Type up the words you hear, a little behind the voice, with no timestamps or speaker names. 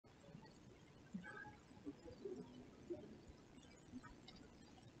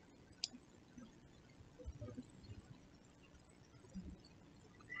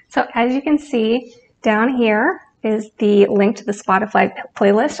So as you can see, down here is the link to the Spotify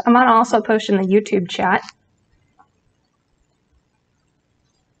playlist. I'm going to also post in the YouTube chat.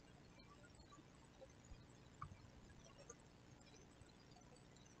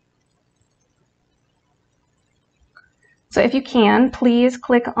 So if you can, please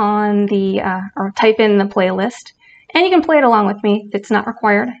click on the, or type in the playlist, and you can play it along with me. It's not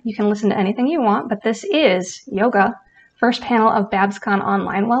required. You can listen to anything you want, but this is yoga, first panel of BABSCon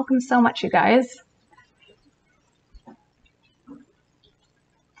Online. Welcome so much, you guys.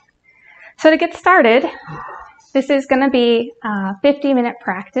 So to get started, this is going to be a 50-minute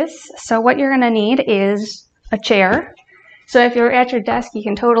practice. So what you're going to need is a chair. So if you're at your desk, you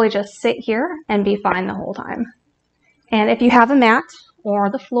can totally just sit here and be fine the whole time. And if you have a mat or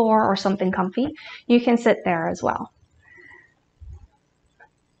the floor or something comfy, you can sit there as well.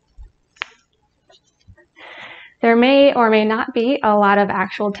 There may or may not be a lot of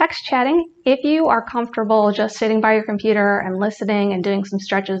actual text chatting. If you are comfortable just sitting by your computer and listening and doing some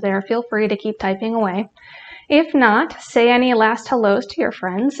stretches there, feel free to keep typing away. If not, say any last hellos to your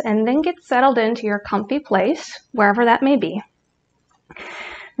friends and then get settled into your comfy place, wherever that may be.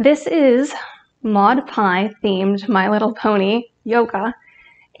 This is Maud Pie themed My Little Pony yoga,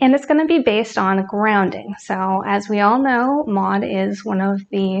 and it's going to be based on grounding. So as we all know, Maud is one of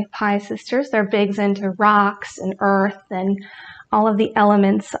the Pie sisters. They're big into rocks and earth and all of the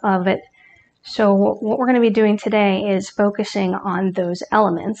elements of it. So what we're going to be doing today is focusing on those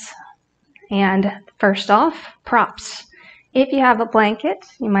elements. And first off, props. If you have a blanket,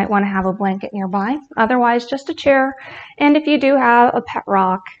 you might want to have a blanket nearby. Otherwise, just a chair. And if you do have a pet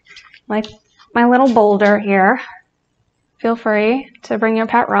rock, like my little boulder here, feel free to bring your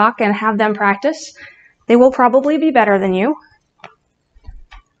pet rock and have them practice. They will probably be better than you.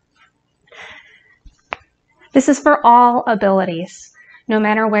 This is for all abilities, no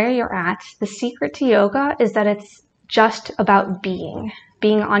matter where you're at. The secret to yoga is that it's just about being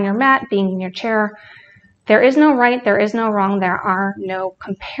on your mat, being in your chair. There is no right, there is no wrong, there are no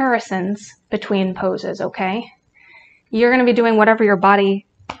comparisons between poses, okay? You're going to be doing whatever your body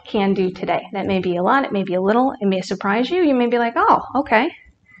can do today. That may be a lot, it may be a little, it may surprise you. You may be like, oh, okay.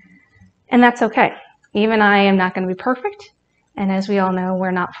 And that's okay. Even I am not going to be perfect. And as we all know,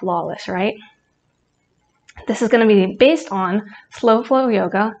 we're not flawless, right? This is going to be based on slow flow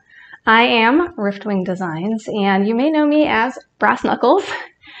yoga. I am Riftwing Designs, and you may know me as Brass Knuckles.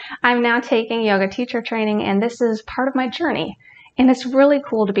 I'm now taking yoga teacher training, and this is part of my journey. And it's really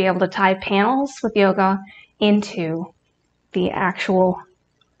cool to be able to tie panels with yoga into the actual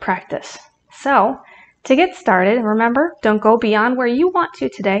practice. So to get started, remember, don't go beyond where you want to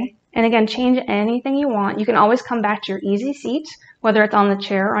today. And again, change anything you want. You can always come back to your easy seat, whether it's on the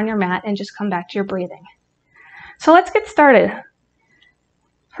chair or on your mat, and just come back to your breathing. So let's get started.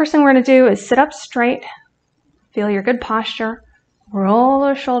 First thing we're going to do is sit up straight, feel your good posture, roll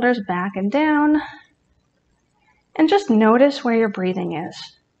those shoulders back and down, and just notice where your breathing is.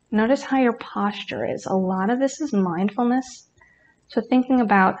 Notice how your posture is. A lot of this is mindfulness. So thinking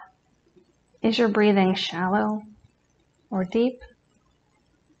about, is your breathing shallow or deep?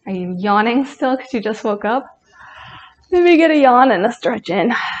 Are you yawning still because you just woke up? Maybe get a yawn and a stretch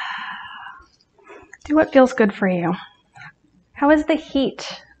in. Do what feels good for you. How is the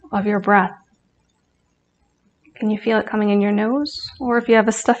heat of your breath? Can you feel it coming in your nose? Or if you have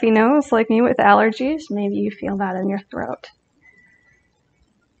a stuffy nose like me with allergies, maybe you feel that in your throat.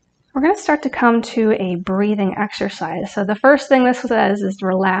 We're going to start to come to a breathing exercise. So the first thing this says is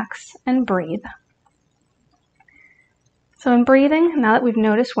relax and breathe. So in breathing, now that we've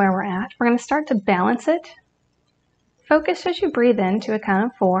noticed where we're at, we're going to start to balance it. Focus as you breathe in to a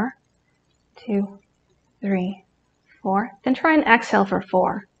count of 4, 2, 3, 4. Then try and exhale for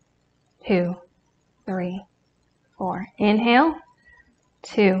 4, 2, 3, 4. Inhale,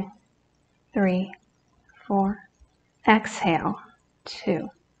 2, 3, 4. Exhale, 2,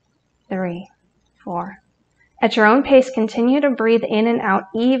 3, 4. At your own pace, continue to breathe in and out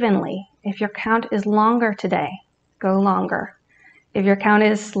evenly. If your count is longer today, go longer. If your count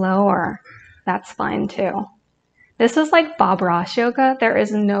is slower, that's fine too. This is like Bob Ross yoga. There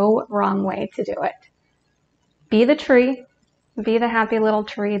is no wrong way to do it. Be the tree. Be the happy little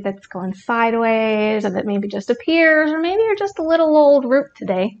tree that's going sideways, or that maybe just appears, or maybe you're just a little old root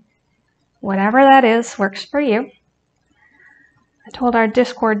today. Whatever that is, works for you. I told our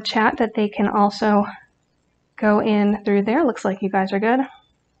Discord chat that they can also go in through there. Looks like you guys are good.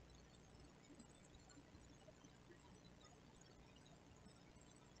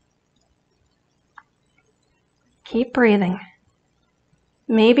 Keep breathing.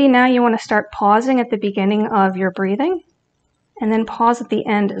 Maybe now you want to start pausing at the beginning of your breathing and then pause at the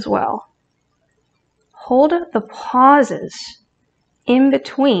end as well. Hold the pauses in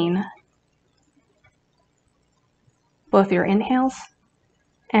between both your inhales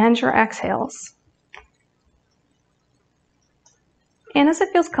and your exhales. And as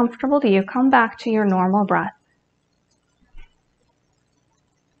it feels comfortable to you, come back to your normal breath.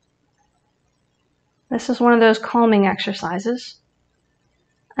 This is one of those calming exercises.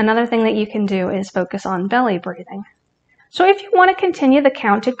 Another thing that you can do is focus on belly breathing. So if you want to continue the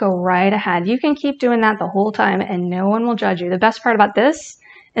count, to go right ahead. You can keep doing that the whole time and no one will judge you. The best part about this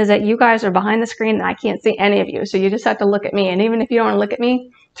is that you guys are behind the screen and I can't see any of you. So you just have to look at me. And even if you don't want to look at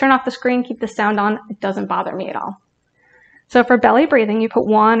me, turn off the screen, keep the sound on. It doesn't bother me at all. So for belly breathing, you put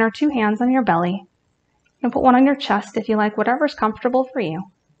 1 or 2 hands on your belly. You can put one on your chest if you like, whatever's comfortable for you.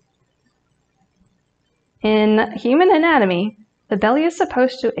 In human anatomy, the belly is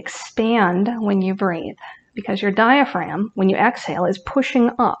supposed to expand when you breathe because your diaphragm, when you exhale, is pushing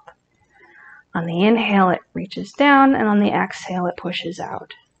up. On the inhale, it reaches down, and on the exhale, it pushes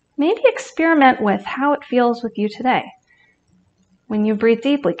out. Maybe experiment with how it feels with you today. When you breathe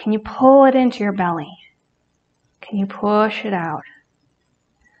deeply, can you pull it into your belly? Can you push it out?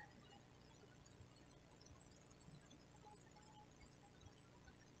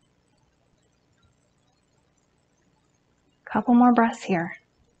 Couple more breaths here.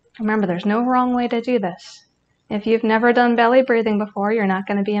 Remember, there's no wrong way to do this. If you've never done belly breathing before, you're not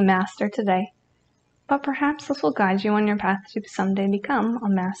going to be a master today. But perhaps this will guide you on your path to someday become a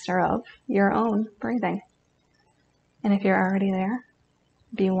master of your own breathing. And if you're already there,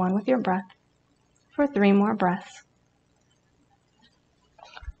 be one with your breath for 3 more breaths.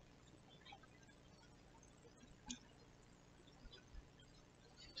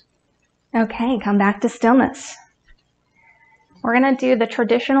 Okay, come back to stillness. We're going to do the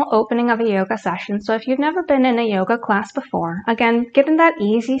traditional opening of a yoga session. So if you've never been in a yoga class before, again, get in that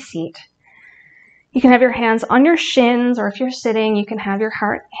easy seat. You can have your hands on your shins, or if you're sitting, you can have your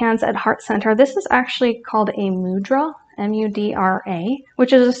hands at heart center. This is actually called a mudra, M-U-D-R-A,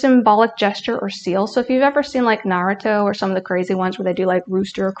 which is a symbolic gesture or seal. So if you've ever seen like Naruto or some of the crazy ones where they do like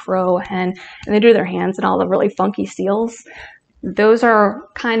rooster, crow, hen, and they do their hands and all the really funky seals, those are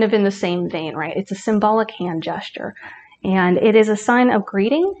kind of in the same vein, right? It's a symbolic hand gesture. And it is a sign of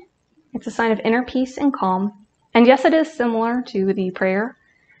greeting. It's a sign of inner peace and calm. And yes, it is similar to the prayer.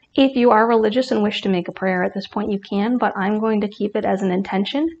 If you are religious and wish to make a prayer at this point, you can, but I'm going to keep it as an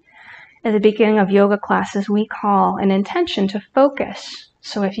intention. At the beginning of yoga classes, we call an intention to focus.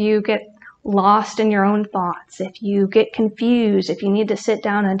 So if you get lost in your own thoughts, if you get confused, if you need to sit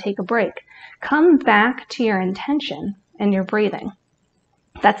down and take a break, come back to your intention and your breathing.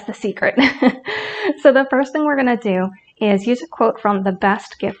 That's the secret. So the first thing we're going to do is use a quote from The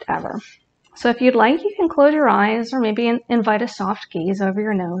Best Gift Ever. So if you'd like, you can close your eyes or maybe invite a soft gaze over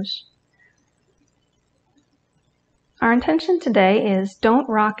your nose. Our intention today is don't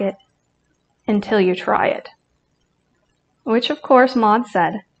rock it until you try it, which of course Maud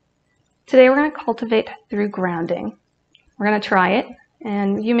said. Today we're going to cultivate through grounding. We're going to try it,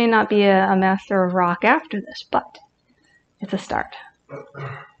 and you may not be a master of rock after this, but it's a start.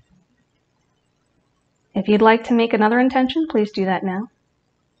 If you'd like to make another intention, please do that now.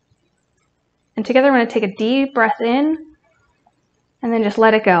 And together we're going to take a deep breath in and then just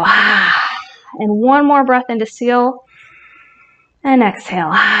let it go. And one more breath in to seal and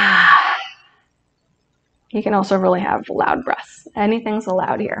exhale. You can also really have loud breaths. Anything's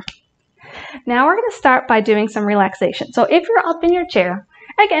allowed here. Now we're going to start by doing some relaxation. So if you're up in your chair,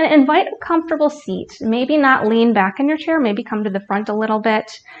 again, invite a comfortable seat. Maybe not lean back in your chair, maybe come to the front a little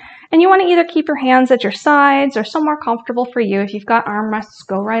bit. And you want to either keep your hands at your sides or somewhere comfortable for you. If you've got armrests,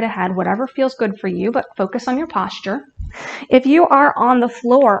 go right ahead, whatever feels good for you, but focus on your posture. If you are on the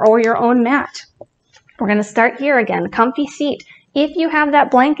floor or your own mat, we're going to start here again, comfy seat. If you have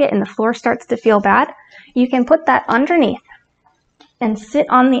that blanket and the floor starts to feel bad, you can put that underneath and sit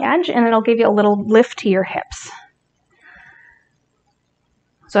on the edge, and it'll give you a little lift to your hips.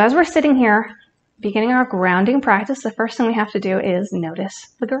 So as we're sitting here, beginning our grounding practice, the first thing we have to do is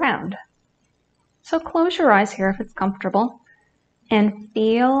notice the ground. So close your eyes here if it's comfortable and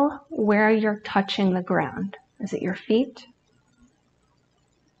feel where you're touching the ground. Is it your feet,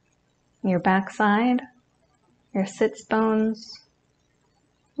 your backside, your sits bones?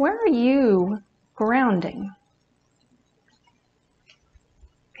 Where are you grounding?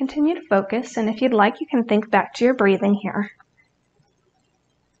 Continue to focus, and if you'd like, you can think back to your breathing here.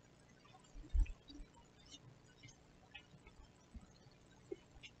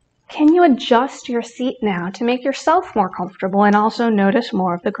 Can you adjust your seat now to make yourself more comfortable and also notice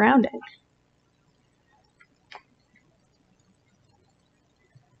more of the grounding?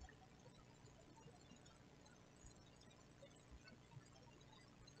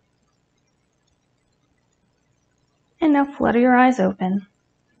 And now flutter your eyes open.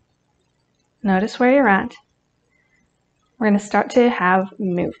 Notice where you're at. We're going to start to have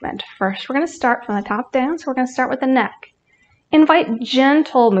movement. First, we're going to start from the top down, so we're going to start with the neck. Invite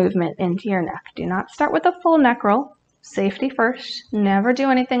gentle movement into your neck. Do not start with a full neck roll. Safety first. Never do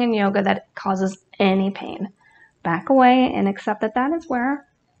anything in yoga that causes any pain. Back away and accept that that is where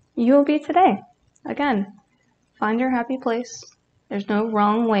you will be today. Again, find your happy place. There's no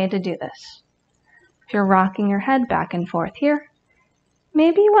wrong way to do this. If you're rocking your head back and forth here,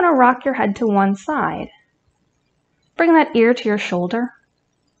 maybe you want to rock your head to one side. Bring that ear to your shoulder.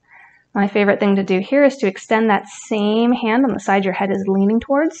 My favorite thing to do here is to extend that same hand on the side your head is leaning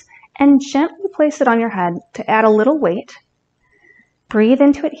towards and gently place it on your head to add a little weight. Breathe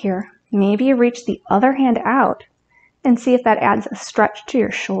into it here. Maybe you reach the other hand out and see if that adds a stretch to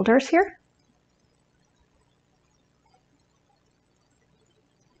your shoulders here.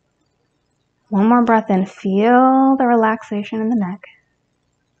 One more breath in. Feel the relaxation in the neck.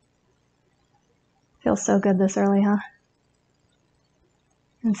 Feels so good this early, huh?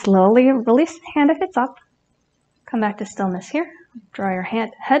 And slowly release the hand if it's up. Come back to stillness here. Draw your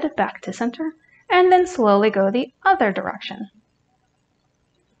head back to center. And then slowly go the other direction.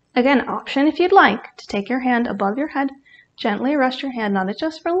 Again, option if you'd like to take your hand above your head. Gently rest your hand on it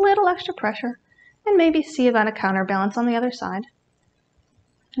just for a little extra pressure. And maybe see about a counterbalance on the other side.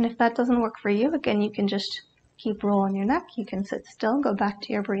 And if that doesn't work for you, again, you can just keep rolling your neck. You can sit still, go back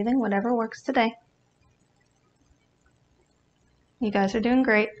to your breathing, whatever works today. You guys are doing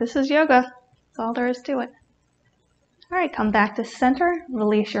great. This is yoga. That's all there is to it. All right, come back to center.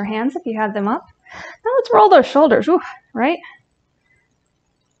 Release your hands if you have them up. Now let's roll those shoulders, ooh, right?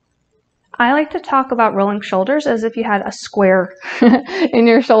 I like to talk about rolling shoulders as if you had a square in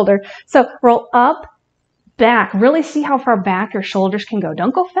your shoulder. So roll up, back. Really see how far back your shoulders can go.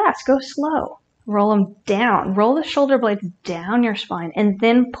 Don't go fast, go slow. Roll them down. Roll the shoulder blades down your spine and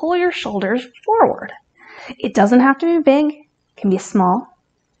then pull your shoulders forward. It doesn't have to be big. Can be small.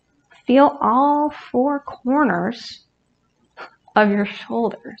 Feel all four corners of your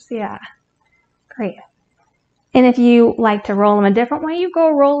shoulders. Yeah, great. And if you like to roll them a different way, you go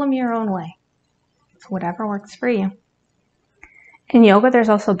roll them your own way. It's whatever works for you. In yoga, there's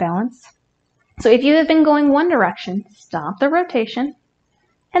also balance. So if you have been going one direction, stop the rotation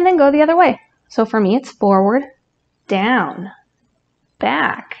and then go the other way. So for me, it's forward, down,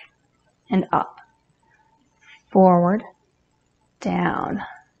 back, and up. Forward, down,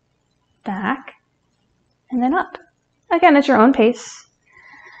 back, and then up. Again, at your own pace.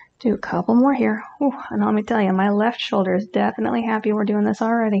 Do a couple more here. Ooh, and let me tell you, my left shoulder is definitely happy we're doing this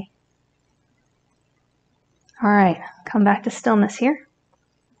already. All right, come back to stillness here.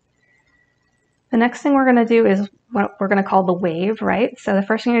 The next thing we're going to do is what we're going to call the wave, right? So the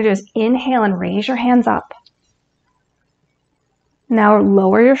first thing you're going to do is inhale and raise your hands up. Now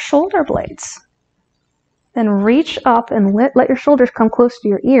lower your shoulder blades. Then reach up and let your shoulders come close to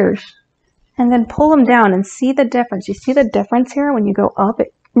your ears. And then pull them down and see the difference. You see the difference here? When you go up,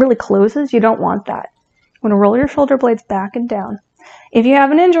 it really closes. You don't want that. You want to roll your shoulder blades back and down. If you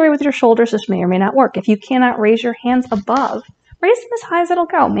have an injury with your shoulders, this may or may not work. If you cannot raise your hands above, raise them as high as it'll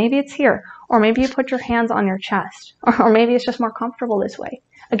go. Maybe it's here. Or maybe you put your hands on your chest. Or maybe it's just more comfortable this way.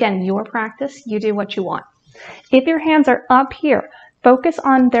 Again, your practice, you do what you want. If your hands are up here, focus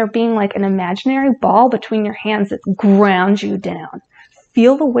on there being like an imaginary ball between your hands that grounds you down.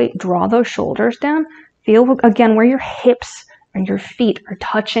 Feel the weight draw those shoulders down. Feel, again, where your hips or your feet are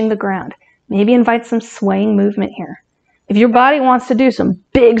touching the ground. Maybe invite some swaying movement here. If your body wants to do some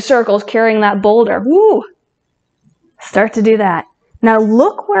big circles carrying that boulder, woo, start to do that. Now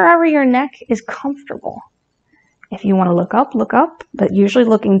look wherever your neck is comfortable. If you want to look up, but usually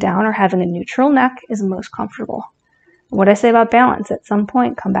looking down or having a neutral neck is most comfortable. What I say about balance, at some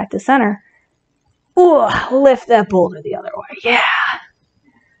point, come back to center. Ooh, lift that boulder the other way. Yeah.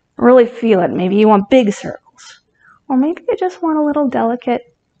 Really feel it. Maybe you want big circles. Or maybe you just want a little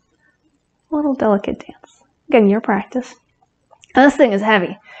delicate dance. Again, your practice. Now, this thing is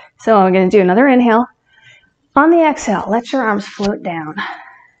heavy. So I'm going to do another inhale. On the exhale, let your arms float down.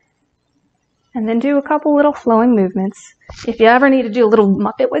 And then do a couple little flowing movements. If you ever need to do a little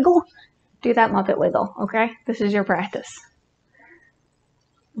Muppet wiggle, do that Muppet wiggle, okay? This is your practice.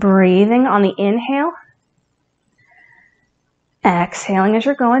 Breathing on the inhale. Exhaling as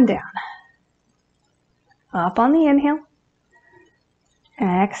you're going down. Up on the inhale.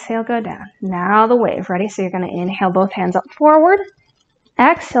 Exhale, go down. Now the wave. Ready? So you're going to inhale both hands up forward.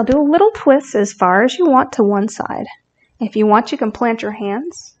 Exhale, do a little twist as far as you want to one side. If you want, you can plant your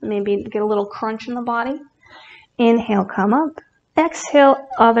hands. Maybe get a little crunch in the body. Inhale, come up. Exhale,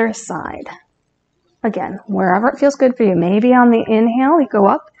 other side. Again, wherever it feels good for you. Maybe on the inhale, you go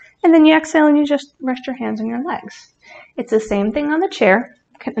up, and then you exhale and you just rest your hands on your legs. It's the same thing on the chair.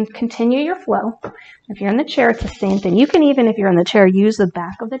 Continue your flow. If you're in the chair, it's the same thing. You can even, if you're in the chair, use the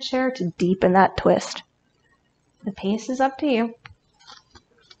back of the chair to deepen that twist. The pace is up to you.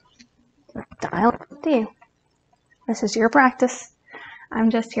 Dial up to you. This is your practice. I'm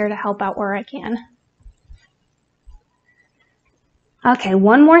just here to help out where I can. Okay,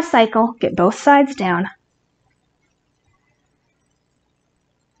 one more cycle. Get both sides down.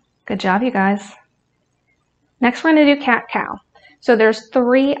 Good job, you guys. Next, we're going to do cat-cow. So there's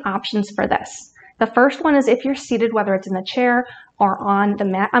 3 options for this. The first one is if you're seated, whether it's in the chair or on the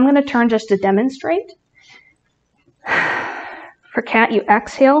mat. I'm going to turn just to demonstrate. For cat, you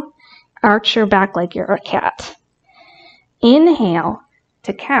exhale, arch your back like you're a cat. Inhale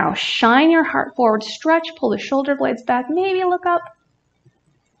to cow. Shine your heart forward, stretch, pull the shoulder blades back, maybe look up.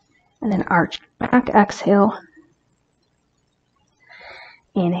 And then arch back, exhale.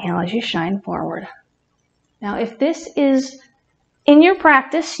 Inhale as you shine forward. Now, if this is in your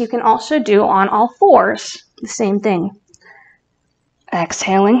practice, you can also do on all 4s, the same thing.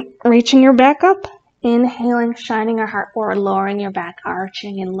 Exhaling, reaching your back up. Inhaling, shining your heart forward, lowering your back,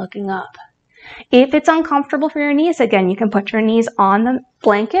 arching and looking up. If it's uncomfortable for your knees, again, you can put your knees on the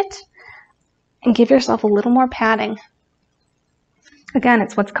blanket and give yourself a little more padding. Again,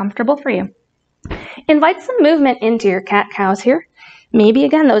 it's what's comfortable for you. Invite some movement into your cat-cows here. Maybe,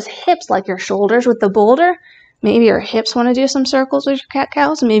 again, those hips, like your shoulders with the boulder. Maybe your hips want to do some circles with your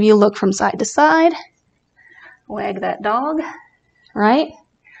cat-cows. Maybe you look from side to side. Wag that dog, right?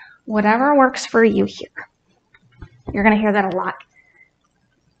 Whatever works for you here. You're going to hear that a lot.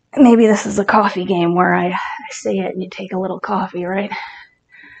 Maybe this is a coffee game where I say it and you take a little coffee, right?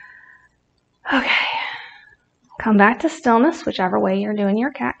 Okay. Come back to stillness, whichever way you're doing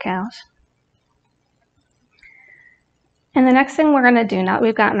your cat-cows. And the next thing we're going to do, now that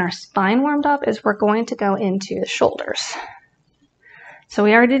we've gotten our spine warmed up, is we're going to go into the shoulders. So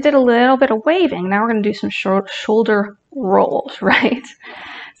we already did a little bit of waving. Now we're going to do some shoulder rolls, right?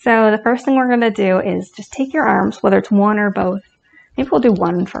 So the first thing we're going to do is just take your arms, whether it's one or both. Maybe we'll do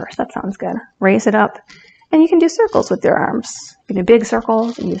one first. That sounds good. Raise it up. And you can do circles with your arms. You can do big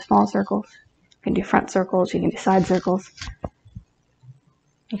circles. You can do small circles. You can do front circles. You can do side circles.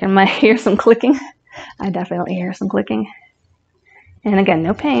 You might hear some clicking. I definitely hear some clicking. And again,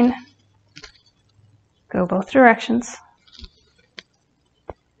 no pain. Go both directions.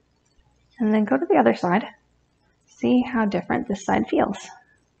 And then go to the other side. See how different this side feels.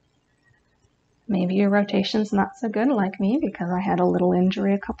 Maybe your rotation's not so good like me because I had a little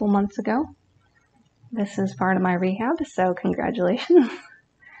injury a couple months ago. This is part of my rehab, so congratulations.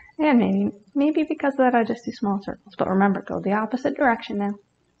 And maybe because of that I just do small circles. But remember, go the opposite direction now.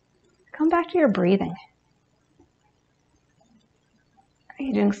 Come back to your breathing. Are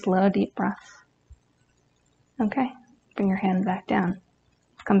you doing slow, deep breaths? Okay, bring your hand back down.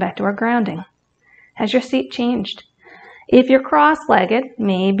 Come back to our grounding. Has your seat changed? If you're cross-legged,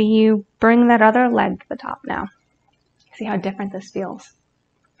 maybe you bring that other leg to the top now. See how different this feels.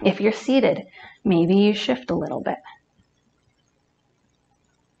 If you're seated, maybe you shift a little bit.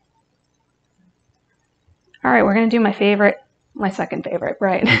 All right, we're going to do my second favorite,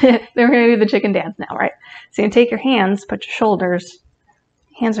 right? Then we're going to do the chicken dance now, right? So you take your hands, put your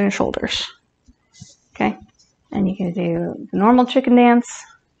hands on your shoulders, okay? And you can do the normal chicken dance.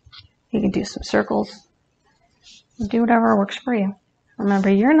 You can do some circles. Do whatever works for you. Remember,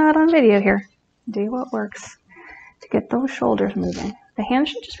 you're not on video here. Do what works to get those shoulders moving. The hands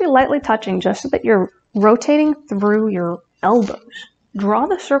should just be lightly touching just so that you're rotating through your elbows. Draw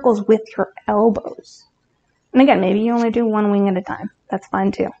the circles with your elbows. And again, maybe you only do one wing at a time. That's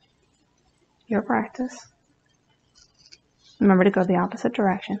fine too. Your practice. Remember to go the opposite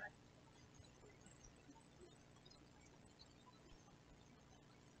direction.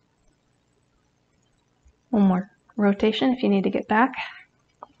 One more rotation if you need to get back.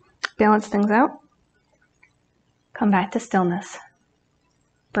 Balance things out. Come back to stillness.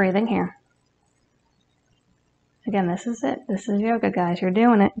 Breathing here. Again, this is it. This is yoga, guys. You're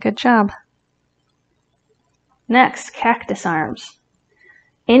doing it. Good job. Next, cactus arms.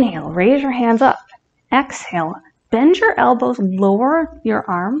 Inhale, raise your hands up. Exhale, bend your elbows, lower your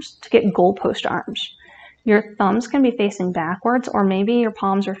arms to get goalpost arms. Your thumbs can be facing backwards, or maybe your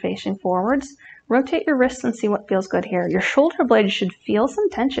palms are facing forwards. Rotate your wrists and see what feels good here. Your shoulder blades should feel some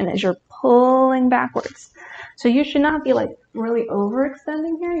tension as you're pulling backwards. So you should not be like really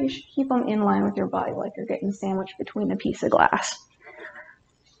overextending here. You should keep them in line with your body, like you're getting sandwiched between a piece of glass.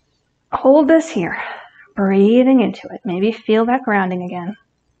 Hold this here, breathing into it. Maybe feel that grounding again.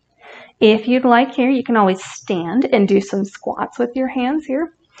 If you'd like here, you can always stand and do some squats with your hands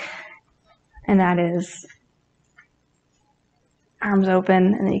here. And that is arms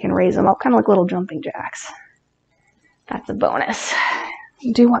open, and then you can raise them up, kind of like little jumping jacks. That's a bonus.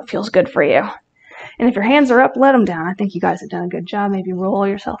 Do what feels good for you. And if your hands are up, let them down. I think you guys have done a good job. Maybe roll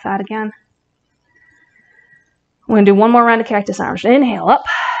yourself out again. We're going to do one more round of cactus arms. Inhale up,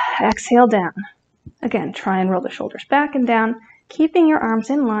 exhale down. Again, try and roll the shoulders back and down, keeping your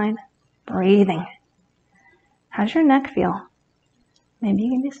arms in line, breathing. How's your neck feel? Maybe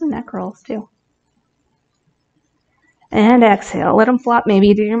you can do some neck rolls too. And exhale, let them flop. Maybe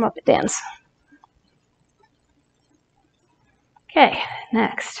you do your Muppet dance. Okay,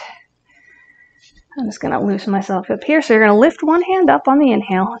 next. I'm just going to loosen myself up here. So you're going to lift one hand up on the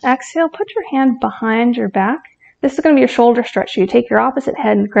inhale. Exhale, put your hand behind your back. This is going to be your shoulder stretch. So you take your opposite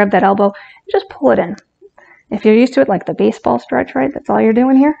head and grab that elbow and just pull it in. If you're used to it like the baseball stretch, right? That's all you're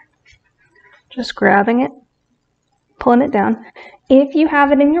doing here. Just grabbing it, pulling it down. If you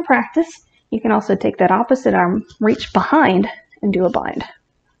have it in your practice, you can also take that opposite arm, reach behind, and do a bind.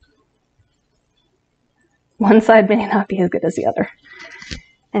 One side may not be as good as the other.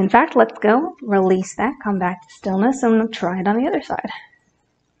 In fact, let's go. Release that. Come back to stillness and try it on the other side.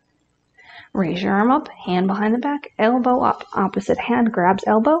 Raise your arm up, hand behind the back, elbow up. Opposite hand grabs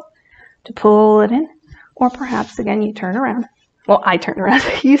elbow to pull it in. Or perhaps, again, you turn around. Well, I turn around.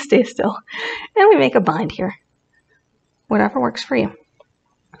 You stay still. And we make a bind here. Whatever works for you.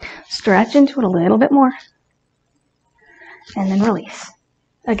 Stretch into it a little bit more. And then release.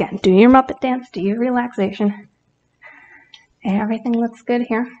 Again, do your Muppet dance. Do your relaxation. Everything looks good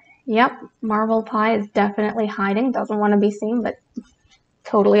here. Yep, marble pie is definitely hiding. Doesn't want to be seen, but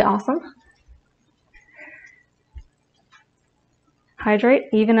totally awesome. Hydrate,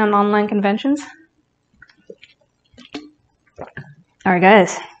 even on online conventions. All right,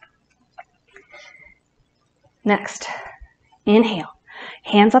 guys. Next, inhale.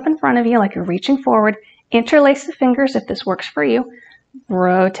 Hands up in front of you like you're reaching forward. Interlace the fingers if this works for you.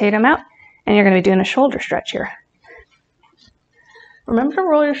 Rotate them out, and you're going to be doing a shoulder stretch here. Remember to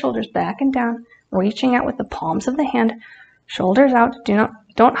roll your shoulders back and down, reaching out with the palms of the hand, shoulders out.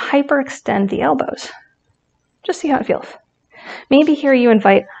 Don't hyperextend the elbows. Just see how it feels. Maybe here you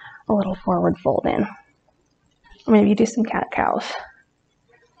invite a little forward fold in. Or maybe you do some cat-cows.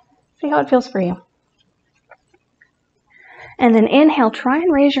 See how it feels for you. And then inhale, try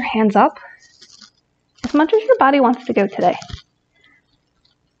and raise your hands up as much as your body wants to go today.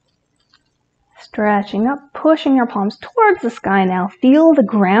 Stretching up, pushing your palms towards the sky now. Feel the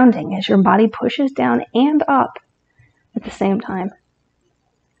grounding as your body pushes down and up at the same time.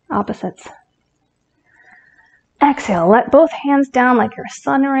 Opposites. Exhale, let both hands down like your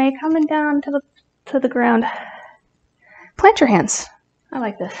sun ray coming down to the ground. Plant your hands. I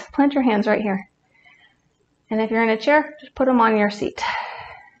like this. Plant your hands right here. And if you're in a chair, just put them on your seat.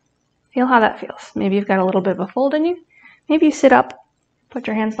 Feel how that feels. Maybe you've got a little bit of a fold in you. Maybe you sit up, put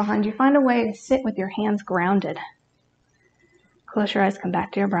your hands behind you. Find a way to sit with your hands grounded. Close your eyes, come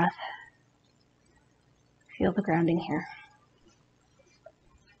back to your breath. Feel the grounding here.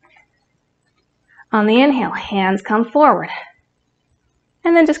 On the inhale, hands come forward.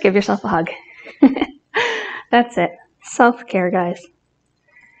 And then just give yourself a hug. That's it. Self-care, guys.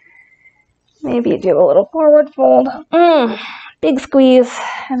 Maybe you do a little forward fold. Big squeeze,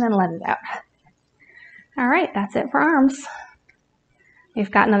 and then let it out. All right, that's it for arms.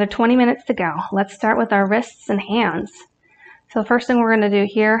 We've got another 20 minutes to go. Let's start with our wrists and hands. So first thing we're going to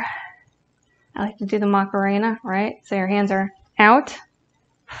do here, I like to do the Macarena, right? So your hands are out.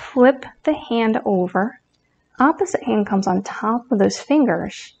 Flip the hand over. Opposite hand comes on top of those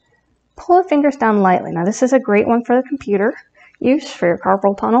fingers. Pull the fingers down lightly. Now this is a great one for the computer use for your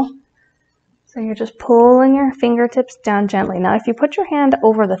carpal tunnel. So you're just pulling your fingertips down gently. Now if you put your hand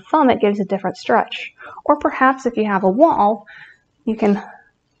over the thumb, it gives a different stretch. Or perhaps if you have a wall, you can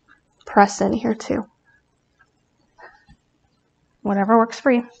press in here too. Whatever works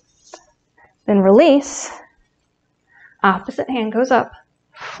for you. Then release. Opposite hand goes up.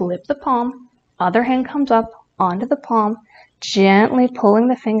 Flip the palm. Other hand comes up onto the palm. Gently pulling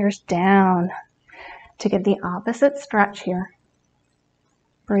the fingers down to get the opposite stretch here.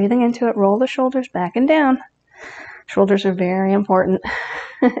 Breathing into it, roll the shoulders back and down. Shoulders are very important.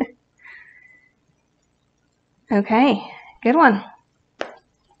 Okay, good one.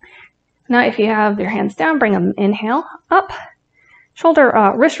 Now if you have your hands down, bring them, inhale, up.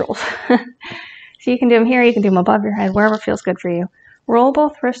 Shoulder, wrist rolls. So you can do them here, you can do them above your head, wherever feels good for you. Roll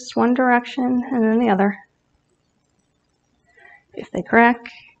both wrists one direction and then the other. If they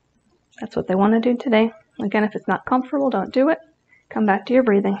crack, that's what they want to do today. Again, if it's not comfortable, don't do it. Come back to your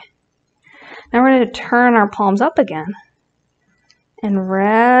breathing. Now we're going to turn our palms up again and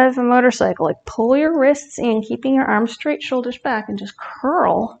rev a motorcycle. Like pull your wrists in, keeping your arms straight, shoulders back, and just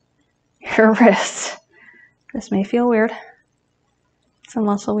curl your wrists. This may feel weird. It's a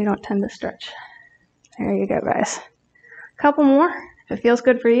muscle we don't tend to stretch. There you go, guys. A couple more. If it feels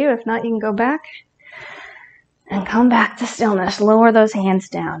good for you, if not, you can go back and come back to stillness. Lower those hands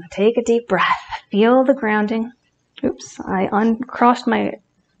down. Take a deep breath. Feel the grounding. Oops, I uncrossed my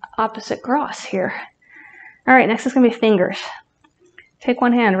opposite cross here. All right, next is going to be fingers. Take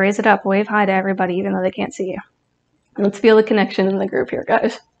one hand, raise it up, wave hi to everybody, even though they can't see you. Let's feel the connection in the group here,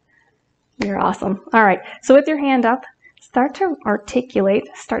 guys. You're awesome. All right, so with your hand up, start to articulate,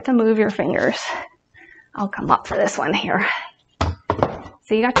 start to move your fingers. I'll come up for this one here.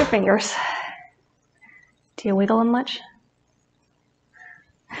 So you got your fingers. Do you wiggle them much?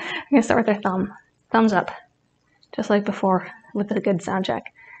 I'm going to start with your thumb. Thumbs up, just like before with a good sound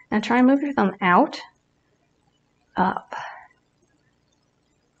check. Now try and move your thumb out, up.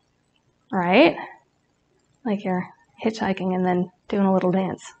 Right? Like you're hitchhiking and then doing a little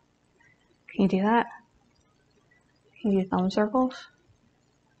dance. Can you do that? Can you do thumb circles?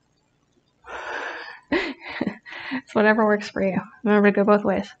 It's whatever works for you. Remember to go both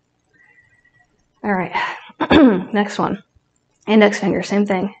ways. All right. Next one. Index finger, same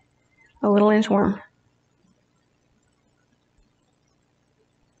thing. A little inchworm.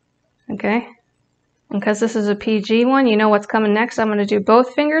 Okay. And because this is a PG one, you know what's coming next. I'm going to do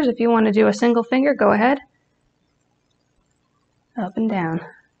both fingers. If you want to do a single finger, go ahead. Up and down.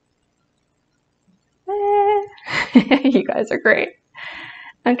 You guys are great.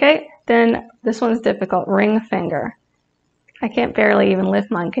 Okay, then this one's difficult. Ring finger. I can't barely even lift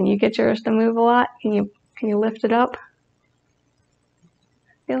mine. Can you get yours to move a lot? Can you lift it up?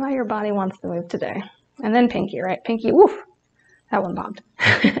 Feel how your body wants to move today. And then pinky, right? Pinky, woof. That one bombed.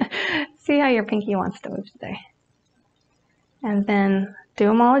 See how your pinky wants to move today. And then do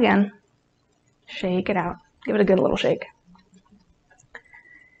them all again. Shake it out. Give it a good little shake.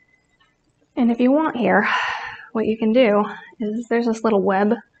 And if you want here, what you can do is there's this little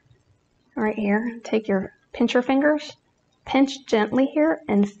web right here. Take your pincher fingers, pinch gently here,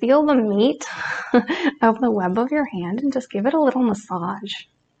 and feel the meat of the web of your hand and just give it a little massage.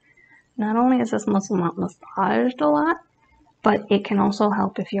 Not only is this muscle not massaged a lot, but it can also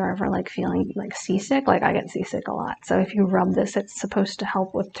help if you're ever like feeling like seasick. Like I get seasick a lot. So if you rub this, it's supposed to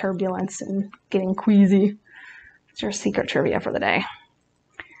help with turbulence and getting queasy. It's your secret trivia for the day.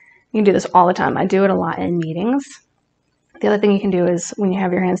 You can do this all the time. I do it a lot in meetings. The other thing you can do is when you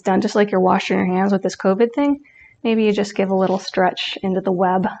have your hands done, just like you're washing your hands with this COVID thing, maybe you just give a little stretch into the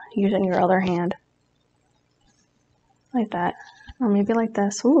web using your other hand. Like that. Or maybe like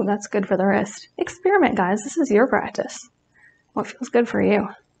this. Ooh, that's good for the wrist. Experiment, guys. This is your practice. What feels good for you?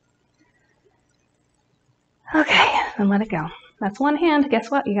 Okay, then let it go. That's one hand.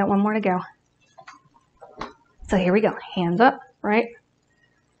 Guess what? You got one more to go. So here we go. Hands up, right?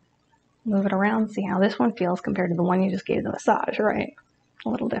 Move it around. See how this one feels compared to the one you just gave the massage, right? A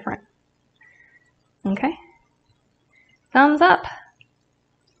little different. Okay. Thumbs up.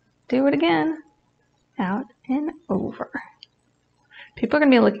 Do it again. Out and over. People are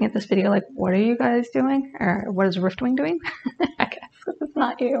going to be looking at this video like, what are you guys doing? Or what is Riftwing doing? I guess it's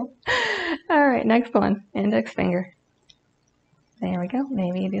not you. All right, next one. Index finger. There we go.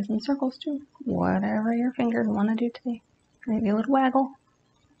 Maybe you do some circles too. Whatever your fingers want to do today. Maybe a little waggle.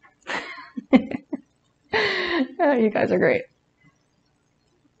 Oh, you guys are great.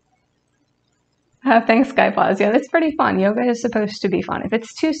 Thanks, Skypause. Yeah, that's pretty fun. Yoga is supposed to be fun. If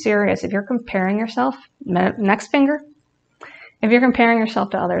it's too serious, if you're comparing yourself, next finger, if you're comparing yourself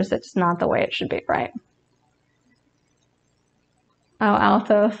to others, it's not the way it should be, right? Oh,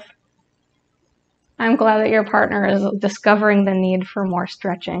 Altos. I'm glad that your partner is discovering the need for more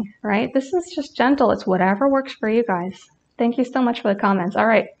stretching, right? This is just gentle. It's whatever works for you guys. Thank you so much for the comments. All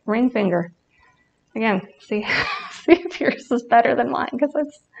right, ring finger. Again, see if yours is better than mine, because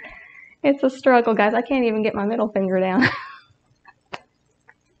it's a struggle, guys. I can't even get my middle finger down.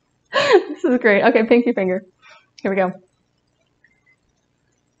 This is great. Okay, pinky finger. Here we go.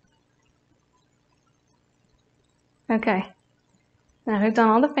 Okay. Now we've done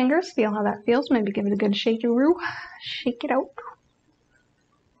all the fingers. Feel how that feels. Maybe give it a good shake-a-roo. Shake it out.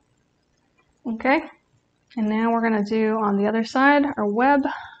 Okay. And now we're going to do on the other side our web.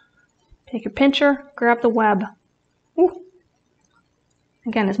 Take your pincher, grab the web. Ooh.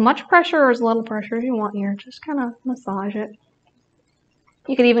 Again, as much pressure or as little pressure as you want here. Just kind of massage it.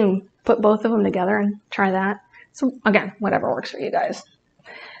 You could even put both of them together and try that. So again, whatever works for you guys.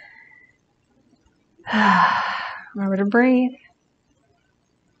 Remember to breathe.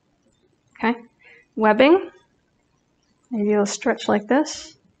 Okay, webbing. Maybe you'll stretch like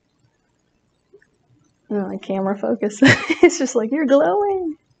this. Oh, my camera focus. It's just like, you're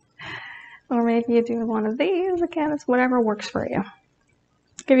glowing. Or maybe you do one of these. Again, it's whatever works for you.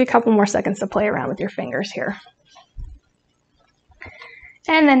 Give you a couple more seconds to play around with your fingers here.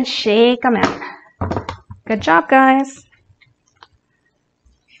 And then shake them out. Good job, guys.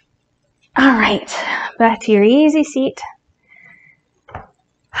 All right, back to your easy seat.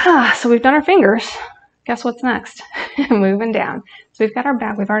 So we've done our fingers. Guess what's next? Moving down. So we've got our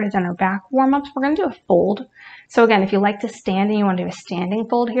back. We've already done our back warm-ups. We're going to do a fold. So again, if you like to stand and you want to do a standing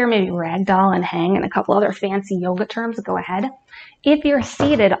fold here, maybe ragdoll and hang and a couple other fancy yoga terms, go ahead. If you're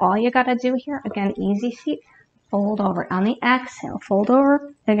seated, all you got to do here, again, easy seat, fold over. On the exhale, fold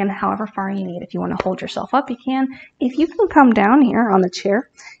over, again, however far you need. If you want to hold yourself up, you can. If you can come down here on the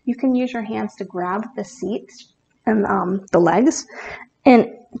chair, you can use your hands to grab the seat and the legs and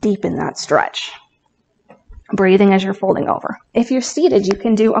deepen that stretch. Breathing as you're folding over. If you're seated, you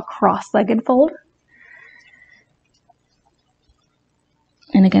can do a cross-legged fold.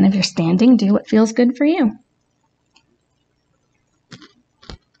 And again, if you're standing, do what feels good for you.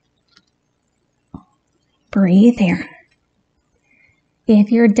 Breathe here.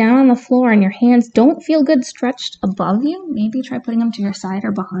 If you're down on the floor and your hands don't feel good stretched above you, maybe try putting them to your side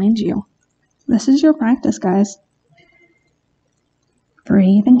or behind you. This is your practice, guys.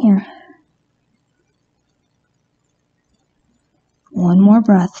 Breathing here. One more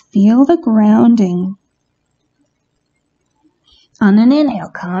breath. Feel the grounding. On an inhale,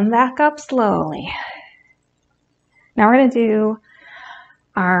 come back up slowly. Now we're going to do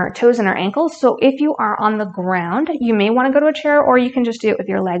our toes and our ankles. So if you are on the ground, you may want to go to a chair, or you can just do it with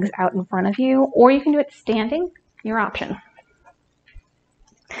your legs out in front of you, or you can do it standing, your option.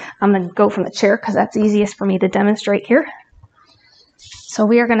 I'm going to go from the chair because that's easiest for me to demonstrate here. So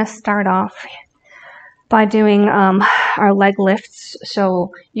we are going to start off by doing our leg lifts.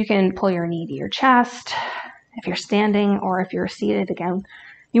 So you can pull your knee to your chest if you're standing, or if you're seated. Again,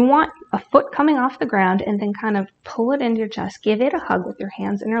 you want a foot coming off the ground and then kind of pull it into your chest. Give it a hug with your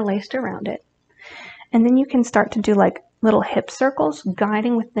hands interlaced around it. And then you can start to do like little hip circles,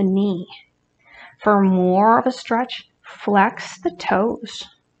 guiding with the knee. For more of a stretch, flex the toes.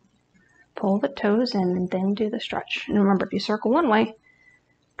 Pull the toes in and then do the stretch. And remember, if you circle one way,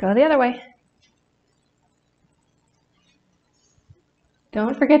 go the other way.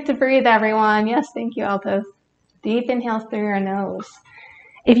 Don't forget to breathe, everyone. Yes, thank you, Altos. Deep inhales through your nose.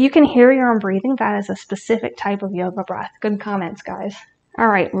 If you can hear your own breathing, that is a specific type of yoga breath. Good comments, guys. All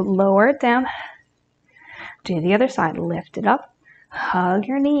right, lower it down. Do the other side. Lift it up. Hug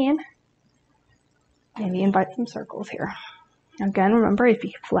your knee in. Maybe invite some circles here. Again, remember, if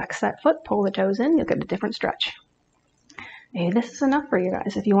you flex that foot, pull the toes in, you'll get a different stretch. Maybe this is enough for you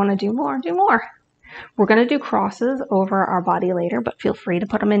guys. If you want to do more, do more. We're going to do crosses over our body later, but feel free to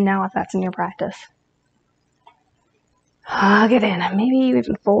put them in now if that's in your practice. Hug it in. Maybe you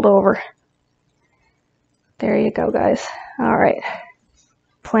even fold over. There you go, guys. All right.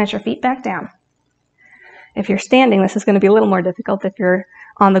 Plant your feet back down. If you're standing, this is going to be a little more difficult. If you're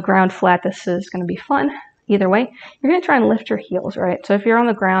on the ground flat, this is going to be fun. Either way, you're going to try and lift your heels, right? So if you're on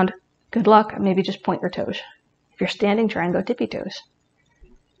the ground, good luck. Maybe just point your toes. If you're standing, try and go tippy toes.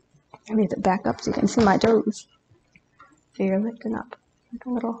 I need to back up so you can see my toes. So you're lifting up like a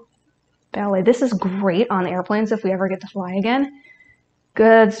little ballet. This is great on airplanes if we ever get to fly again.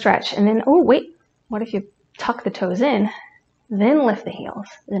 Good stretch. And then, oh, wait. What if you tuck the toes in, then lift the heels,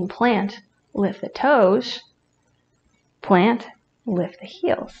 then plant, lift the toes, plant, lift the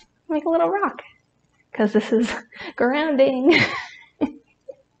heels. Like a little rock. Because this is grounding.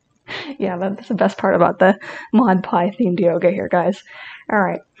 Yeah, that's the best part about the Mod Pi themed yoga here, guys. All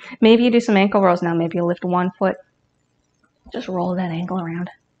right. Maybe you do some ankle rolls now. Maybe you lift one foot. Just roll that ankle around.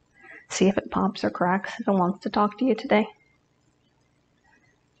 See if it pops or cracks, if it wants to talk to you today.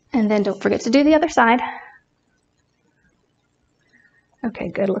 And then don't forget to do the other side. Okay,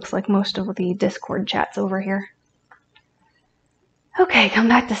 good. Looks like most of the Discord chat's over here. Okay, come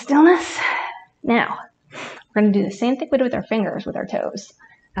back to stillness. Now, we're going to do the same thing we did with our fingers, with our toes.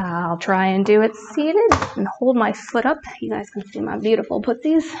 I'll try and do it seated and hold my foot up. You guys can see my beautiful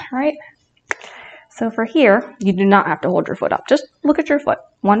putsies, right? So for here, you do not have to hold your foot up. Just look at your foot,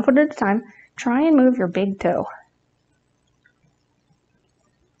 1 foot at a time. Try and move your big toe.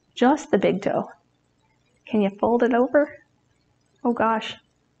 Just the big toe. Can you fold it over? Oh gosh,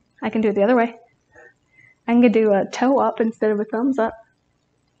 I can do it the other way. I can do a toe up instead of a thumbs up.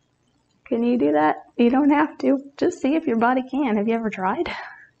 Can you do that? You don't have to. Just see if your body can. Have you ever tried?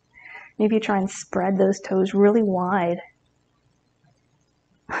 Maybe you try and spread those toes really wide.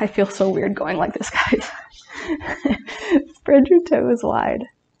 I feel so weird going like this, guys. Spread your toes wide.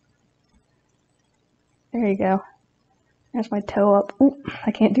 There you go. There's my toe up. Ooh,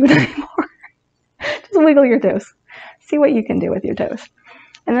 I can't do it anymore. Just wiggle your toes. See what you can do with your toes.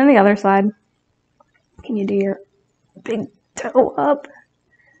 And then the other side. Can you do your big toe up?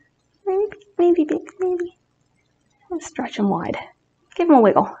 Maybe. And stretch them wide. Give them a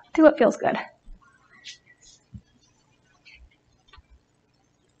wiggle. Do what feels good.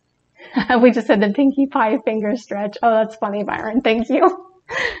 We just said the pinky pie finger stretch. Oh, that's funny, Byron. Thank you.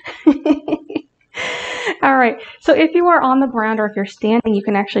 All right. So if you are on the ground or if you're standing, you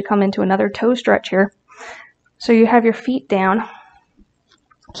can actually come into another toe stretch here. So you have your feet down.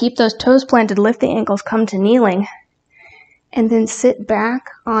 Keep those toes planted. Lift the ankles. Come to kneeling. And then sit back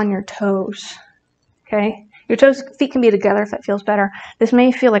on your toes. Okay? Your feet can be together if that feels better. This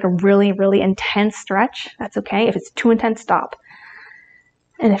may feel like a really, really intense stretch. That's okay. If it's too intense, stop.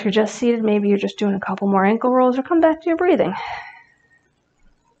 And if you're just seated, maybe you're just doing a couple more ankle rolls or come back to your breathing.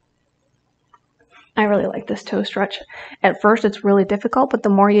 I really like this toe stretch. At first, it's really difficult, but the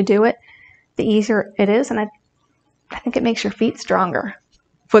more you do it, the easier it is. And I think it makes your feet stronger.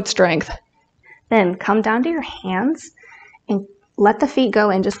 Foot strength. Then come down to your hands and let the feet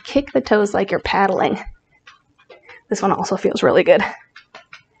go and just kick the toes like you're paddling. This one also feels really good.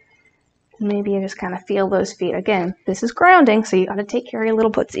 Maybe you just kind of feel those feet. Again, this is grounding, so you got to take care of your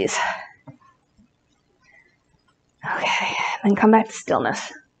little footsies. Okay, then come back to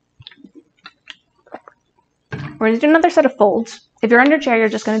stillness. We're going to do another set of folds. If you're on your chair, you're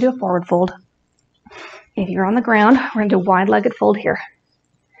just going to do a forward fold. If you're on the ground, we're going to do a wide-legged fold here.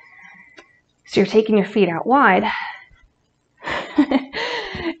 So you're taking your feet out wide.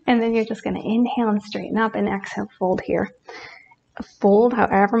 And then you're just going to inhale and straighten up and exhale, fold here. Fold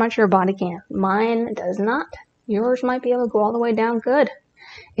however much your body can. Mine does not. Yours might be able to go all the way down. Good.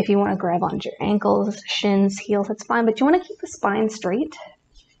 If you want to grab onto your ankles, shins, heels, that's fine. But you want to keep the spine straight.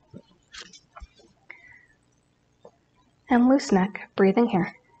 And loose neck. Breathing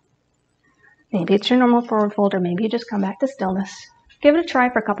here. Maybe it's your normal forward fold, or maybe you just come back to stillness. Give it a try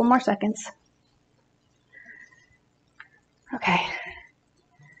for a couple more seconds. Okay.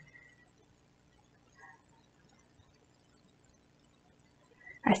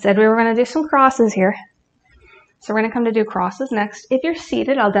 I said we were going to do some crosses here. So we're going to come to do crosses next. If you're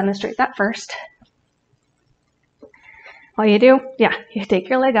seated, I'll demonstrate that first. All you do, you take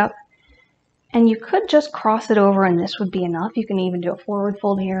your leg up. And you could just cross it over and this would be enough. You can even do a forward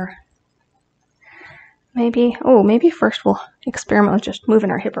fold here. Maybe first we'll experiment with just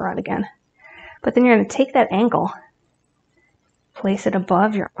moving our hip around again. But then you're going to take that ankle, place it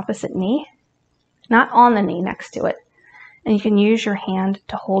above your opposite knee, not on the knee, next to it. And you can use your hand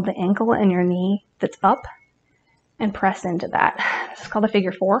to hold the ankle and your knee that's up and press into that. This is called a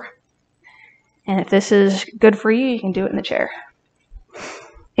figure 4. And if this is good for you, you can do it in the chair.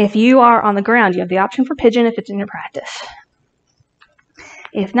 If you are on the ground, you have the option for pigeon if it's in your practice.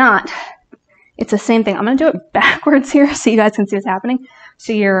 If not, it's the same thing. I'm going to do it backwards here so you guys can see what's happening.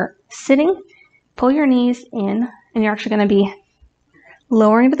 So you're sitting, pull your knees in, and you're actually going to be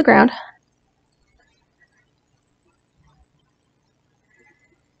lowering to the ground.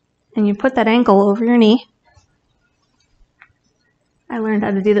 And you put that ankle over your knee. I learned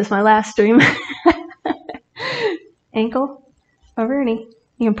how to do this my last stream. Ankle over your knee.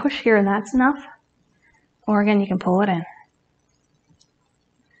 You can push here and that's enough. Or again, you can pull it in.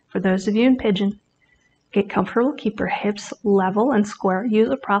 For those of you in pigeon, get comfortable. Keep your hips level and square. Use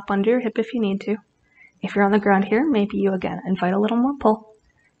a prop under your hip if you need to. If you're on the ground here, maybe you again invite a little more pull.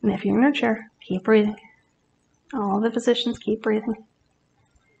 And if you're in a chair, keep breathing. All the positions, keep breathing.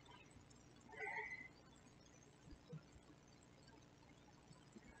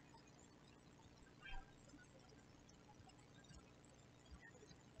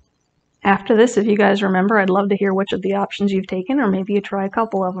 After this, if you guys remember, I'd love to hear which of the options you've taken, or maybe you try a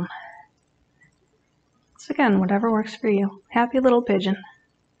couple of them. So again, whatever works for you. Happy little pigeon.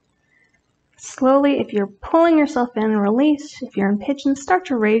 Slowly, if you're pulling yourself in, release. If you're in pigeon, start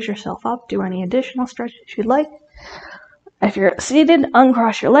to raise yourself up. Do any additional stretches you'd like. If you're seated,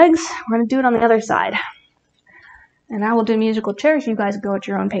 uncross your legs. We're going to do it on the other side. And I will do musical chairs. You guys go at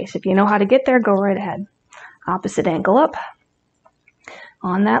your own pace. If you know how to get there, go right ahead. Opposite ankle up.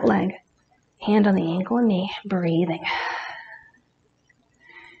 On that leg. Hand on the ankle and knee, breathing.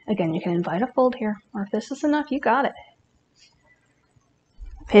 Again, you can invite a fold here, or if this is enough, you got it.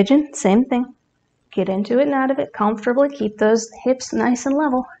 Pigeon, same thing. Get into it and out of it comfortably. Keep those hips nice and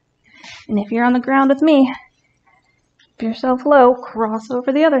level. And if you're on the ground with me, keep yourself low, cross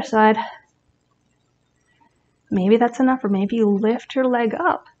over the other side. Maybe that's enough, or maybe you lift your leg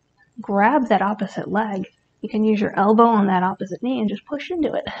up grab that opposite leg. You can use your elbow on that opposite knee and just push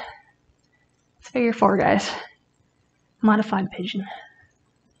into it. It's figure 4, guys. Modified pigeon.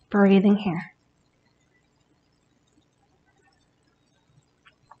 Breathing here.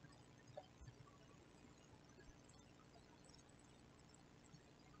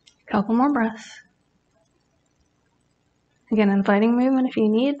 Couple more breaths. Again, inviting movement if you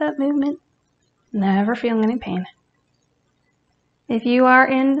need that movement. Never feeling any pain. If you are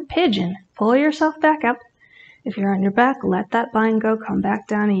in pigeon, pull yourself back up. If you're on your back, let that bind go, come back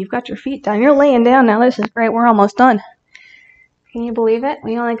down, and you've got your feet down. You're laying down now. This is great. We're almost done. Can you believe it?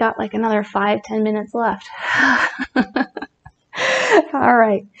 We only got like another 5-10 minutes left. All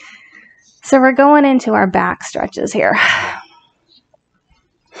right. So we're going into our back stretches here.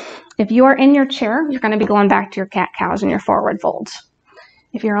 If you are in your chair, you're going to be going back to your cat-cows and your forward folds.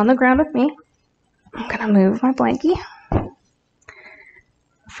 If you're on the ground with me, I'm going to move my blankie.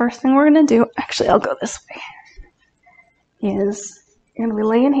 First thing we're going to do, actually I'll go this way, is you're going to be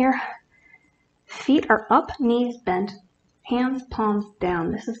laying here. Feet are up, knees bent, hands, palms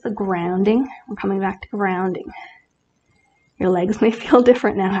down. This is the grounding. We're coming back to grounding. Your legs may feel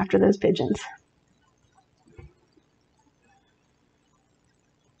different now after those pigeons.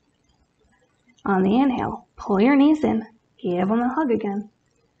 On the inhale, pull your knees in, give them a hug again.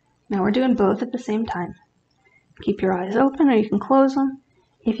 Now we're doing both at the same time. Keep your eyes open or you can close them.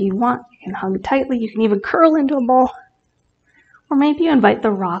 If you want, you can hug tightly. You can even curl into a ball. Or maybe you invite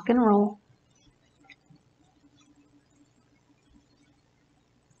the rock and roll.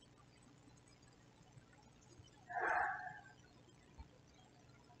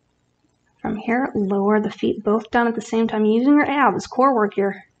 From here, lower the feet both down at the same time, using your abs, core work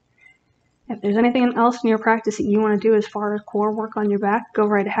here. If there's anything else in your practice that you want to do as far as core work on your back, go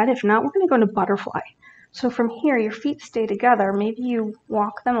right ahead. If not, we're going to go into butterfly. So from here, your feet stay together. Maybe you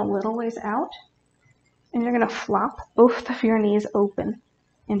walk them a little ways out, and you're going to flop both of your knees open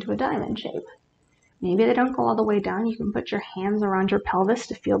into a diamond shape. Maybe they don't go all the way down. You can put your hands around your pelvis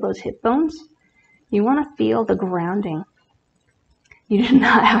to feel those hip bones. You want to feel the grounding. You do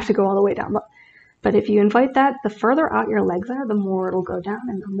not have to go all the way down. But if you invite that, the further out your legs are, the more it'll go down.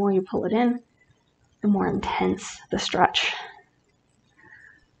 And the more you pull it in, the more intense the stretch.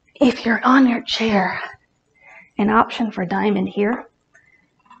 If you're on your chair, an option for diamond here,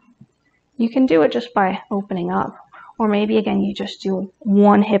 you can do it just by opening up. Or maybe, again, you just do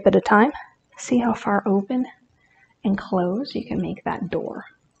one hip at a time. See how far open and close you can make that door.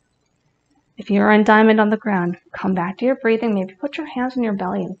 If you're in diamond on the ground, come back to your breathing. Maybe put your hands on your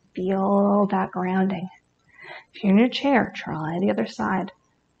belly and feel that grounding. If you're in your chair, try the other side.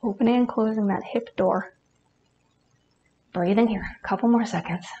 Opening and closing that hip door. Breathing here. A couple more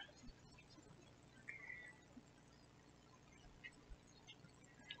seconds.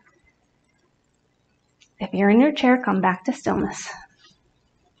 If you're in your chair, come back to stillness.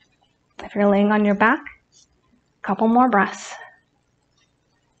 If you're laying on your back, a couple more breaths.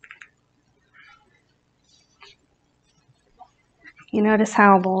 You notice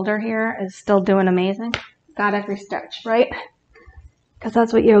how Boulder here is still doing amazing? Got every stretch, right? Because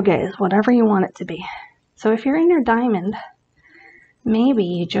that's what yoga is, whatever you want it to be. So if you're in your diamond, maybe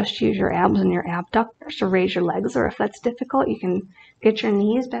you just use your abs and your abductors to raise your legs, or if that's difficult, you can get your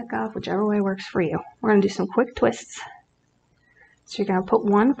knees back up, whichever way works for you. We're going to do some quick twists. So you're going to put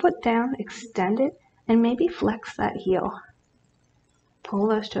one foot down, extend it, and maybe flex that heel. Pull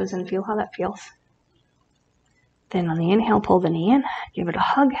those toes in, feel how that feels. Then on the inhale, pull the knee in, give it a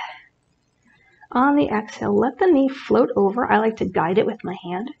hug. On the exhale, let the knee float over. I like to guide it with my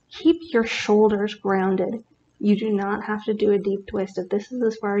hand. Keep your shoulders grounded. You do not have to do a deep twist. If this is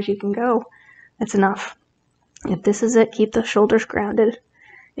as far as you can go, that's enough. If this is it, keep the shoulders grounded.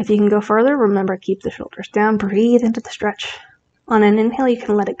 If you can go further, remember, keep the shoulders down. Breathe into the stretch. On an inhale, you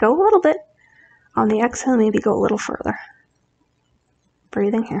can let it go a little bit. On the exhale, maybe go a little further.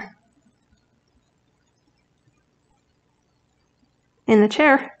 Breathing here. In the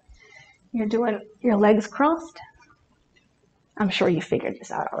chair, you're doing your legs crossed. I'm sure you figured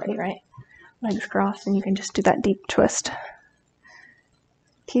this out already, right? Legs crossed, and you can just do that deep twist.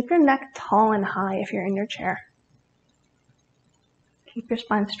 Keep your neck tall and high if you're in your chair. Keep your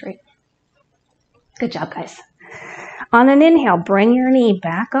spine straight. Good job, guys. On an inhale, bring your knee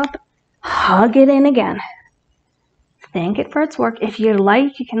back up, hug it in again. Thank it for its work. If you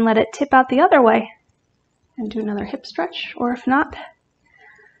like, you can let it tip out the other way and do another hip stretch, or if not,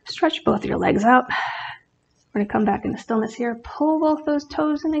 stretch both your legs out. We're going to come back into stillness here. Pull both those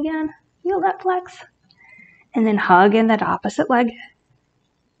toes in again. Feel that flex. And then hug in that opposite leg.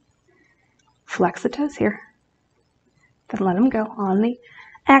 Flex the toes here. Then let them go. On the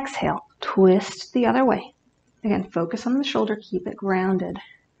Exhale, twist the other way. Again, focus on the shoulder, keep it grounded.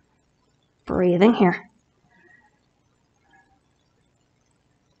 Breathing here.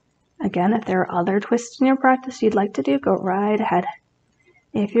 Again, if there are other twists in your practice you'd like to do, go right ahead.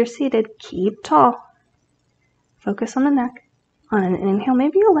 If you're seated, keep tall. Focus on the neck. On an inhale,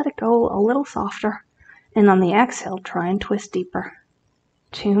 maybe you'll let it go a little softer. And on the exhale, try and twist deeper.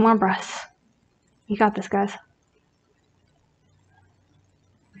 2 more breaths. You got this, guys.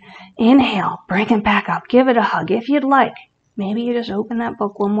 Inhale, bring it back up. Give it a hug if you'd like. Maybe you just open that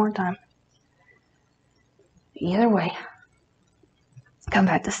book one more time. Either way. Come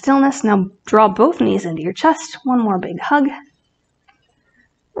back to stillness. Now draw both knees into your chest. One more big hug.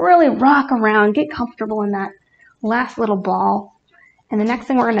 Really rock around. Get comfortable in that last little ball. And the next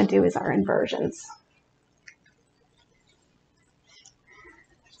thing we're going to do is our inversions.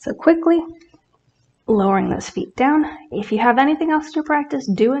 So quickly, lowering those feet down. If you have anything else to practice,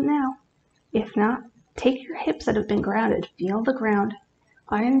 do it now. If not, take your hips that have been grounded. Feel the ground.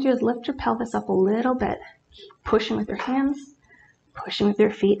 All you're going to do is lift your pelvis up a little bit. Keep pushing with your hands, pushing with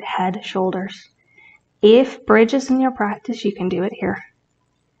your feet, head, shoulders. If bridge is in your practice, you can do it here.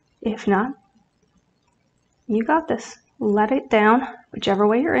 If not, you got this. Let it down, whichever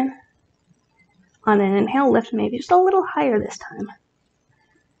way you're in. On an inhale, lift maybe just a little higher this time.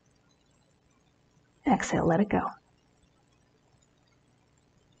 Exhale, let it go.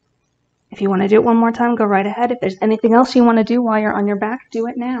 If you want to do it one more time, go right ahead. If there's anything else you want to do while you're on your back, do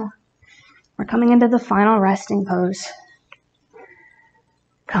it now. We're coming into the final resting pose.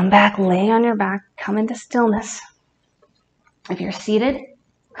 Come back, lay on your back, come into stillness. If you're seated,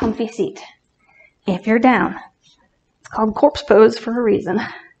 comfy seat. If you're down, it's called corpse pose for a reason.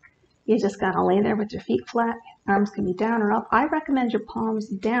 You just gotta lay there with your feet flat. Arms can be down or up. I recommend your palms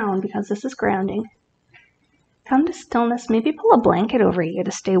down because this is grounding. Come to stillness. Maybe pull a blanket over you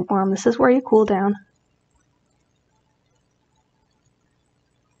to stay warm. This is where you cool down.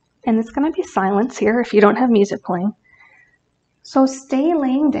 And it's going to be silence here if you don't have music playing. So stay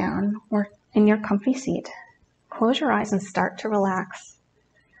laying down or in your comfy seat. Close your eyes and start to relax.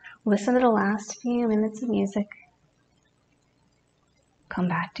 Listen to the last few minutes of music. Come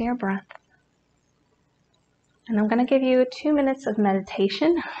back to your breath. And I'm going to give you 2 minutes of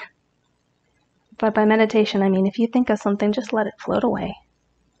meditation. But by meditation, I mean if you think of something, just let it float away.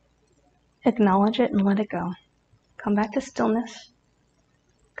 Acknowledge it and let it go. Come back to stillness.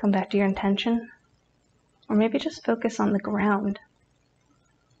 Come back to your intention. Or maybe just focus on the ground.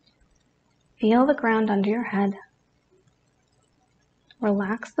 Feel the ground under your head.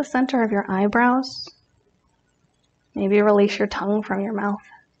 Relax the center of your eyebrows. Maybe release your tongue from your mouth.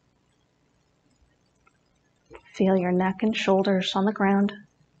 Feel your neck and shoulders on the ground.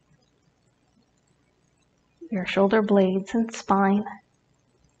 Your shoulder blades and spine,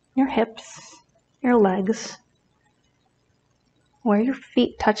 your hips, your legs, where your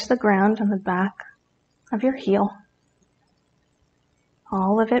feet touch the ground on the back of your heel.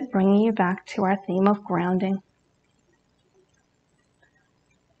 All of it bringing you back to our theme of grounding.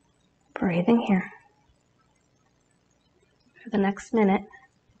 Breathing here. For the next minute,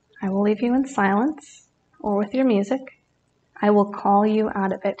 I will leave you in silence or with your music. I will call you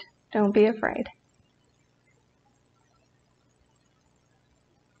out of it. Don't be afraid.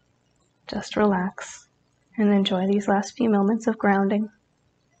 Just relax and enjoy these last few moments of grounding.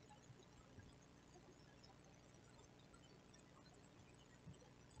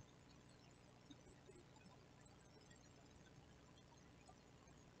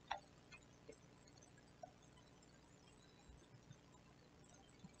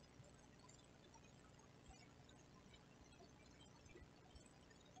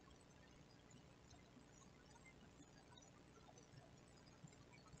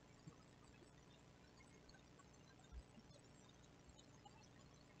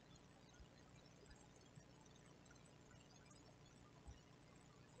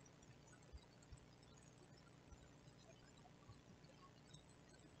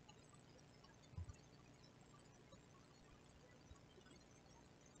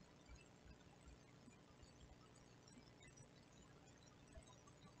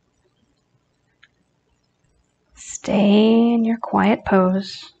 Stay in your quiet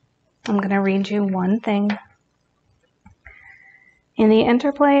pose. I'm going to read you one thing. In the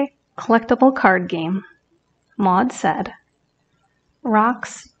Interplay collectible card game, Maud said,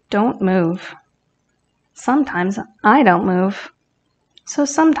 "Rocks don't move. Sometimes I don't move. So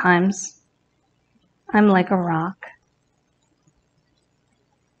sometimes I'm like a rock."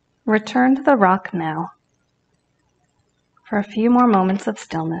 Return to the rock now for a few more moments of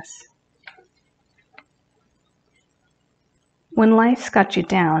stillness. When life's got you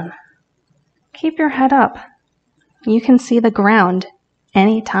down, keep your head up. You can see the ground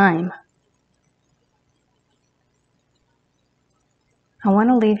anytime. I want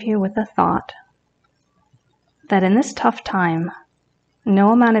to leave you with the thought that in this tough time,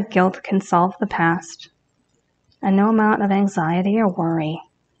 no amount of guilt can solve the past, and no amount of anxiety or worry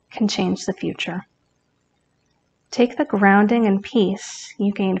can change the future. Take the grounding and peace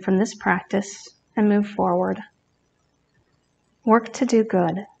you gained from this practice and move forward. Work to do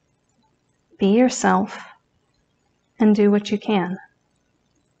good. Be yourself and do what you can.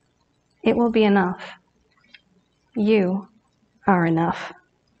 It will be enough. You are enough.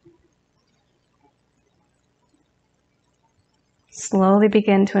 Slowly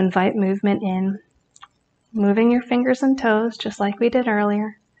begin to invite movement in, moving your fingers and toes just like we did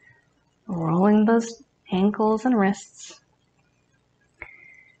earlier, rolling those ankles and wrists,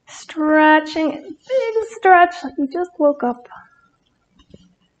 stretching, big stretch like you just woke up.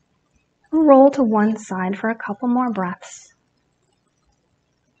 Roll to one side for a couple more breaths.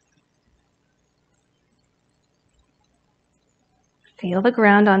 Feel the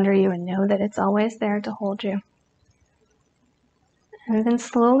ground under you and know that it's always there to hold you. And then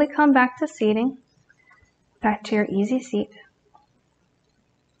slowly come back to seating, back to your easy seat.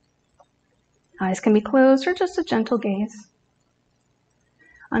 Eyes can be closed or just a gentle gaze.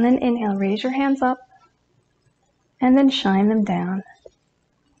 On an inhale, raise your hands up and then shine them down.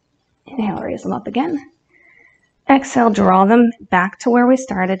 Inhale, raise them up again. Exhale, draw them back to where we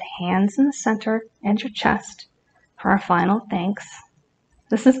started, hands in the center and your chest for our final thanks.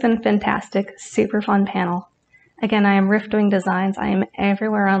 This has been fantastic, super fun panel. Again, I am Riff Doing Designs. I am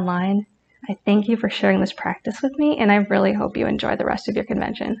everywhere online. I thank you for sharing this practice with me, and I really hope you enjoy the rest of your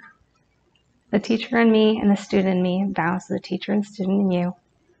convention. The teacher in me and the student in me bows to the teacher and student in you.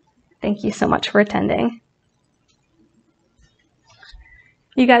 Thank you so much for attending.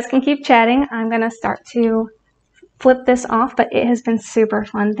 You guys can keep chatting. I'm going to start to flip this off, but it has been super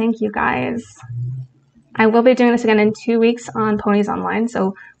fun. Thank you guys. I will be doing this again in 2 weeks on Ponies Online,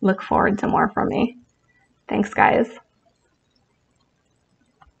 so look forward to more from me. Thanks, guys.